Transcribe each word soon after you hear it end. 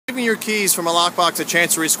receiving your keys from a lockbox at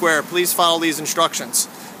Chancery Square, please follow these instructions.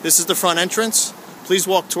 This is the front entrance. Please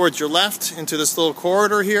walk towards your left into this little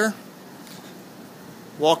corridor here.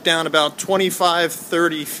 Walk down about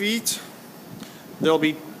 25-30 feet. There'll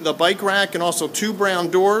be the bike rack and also 2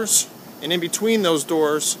 brown doors, and in between those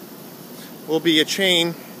doors will be a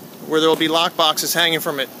chain where there will be lock boxes hanging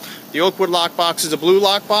from it. The Oakwood lockbox is a blue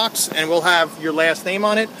lockbox and will have your last name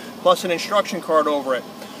on it plus an instruction card over it.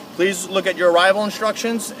 Please look at your arrival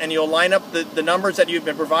instructions and you'll line up the numbers that you've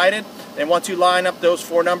been provided, and once you line up those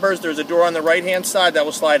 4 numbers, there's a door on the right hand side that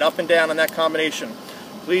will slide up and down on that combination.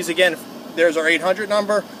 Please, again, there's our 800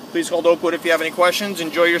 number. Please call Oakwood if you have any questions.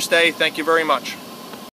 Enjoy your stay. Thank you very much.